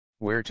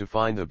Where to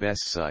find the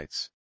best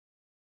sites.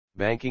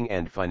 Banking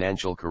and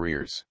financial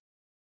careers.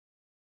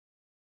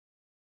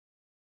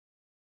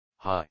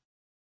 Hi.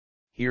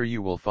 Here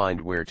you will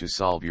find where to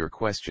solve your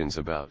questions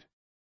about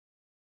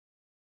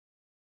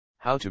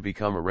how to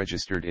become a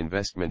registered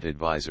investment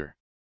advisor.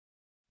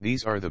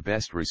 These are the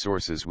best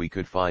resources we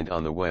could find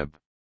on the web.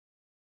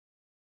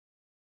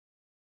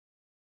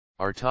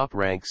 Our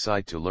top-ranked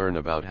site to learn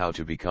about how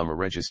to become a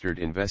registered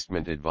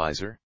investment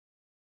advisor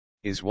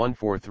is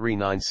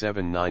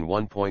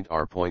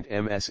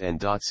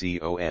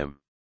 1439791.r.msn.com.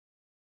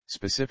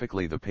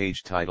 Specifically the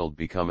page titled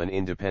Become an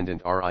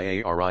Independent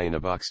RIA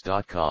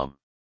RIAinabox.com.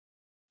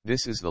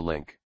 This is the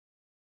link.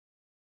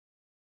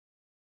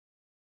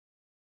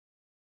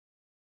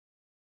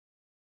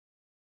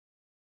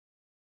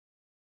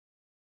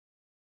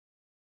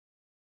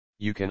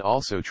 You can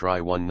also try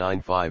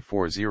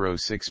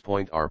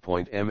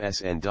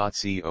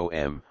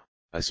 195406.r.msn.com,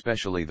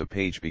 especially the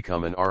page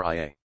Become an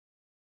RIA.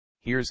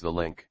 Here's the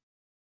link.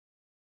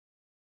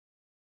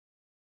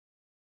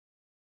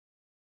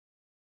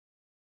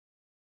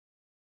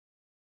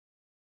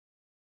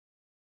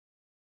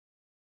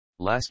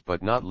 Last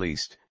but not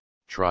least,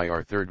 try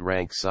our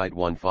third-ranked site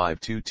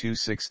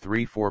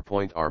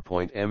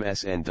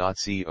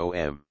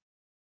 1522634.r.msn.com.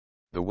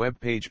 The web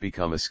page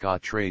Become a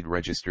Scottrade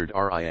registered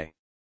RIA.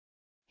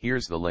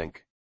 Here's the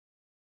link.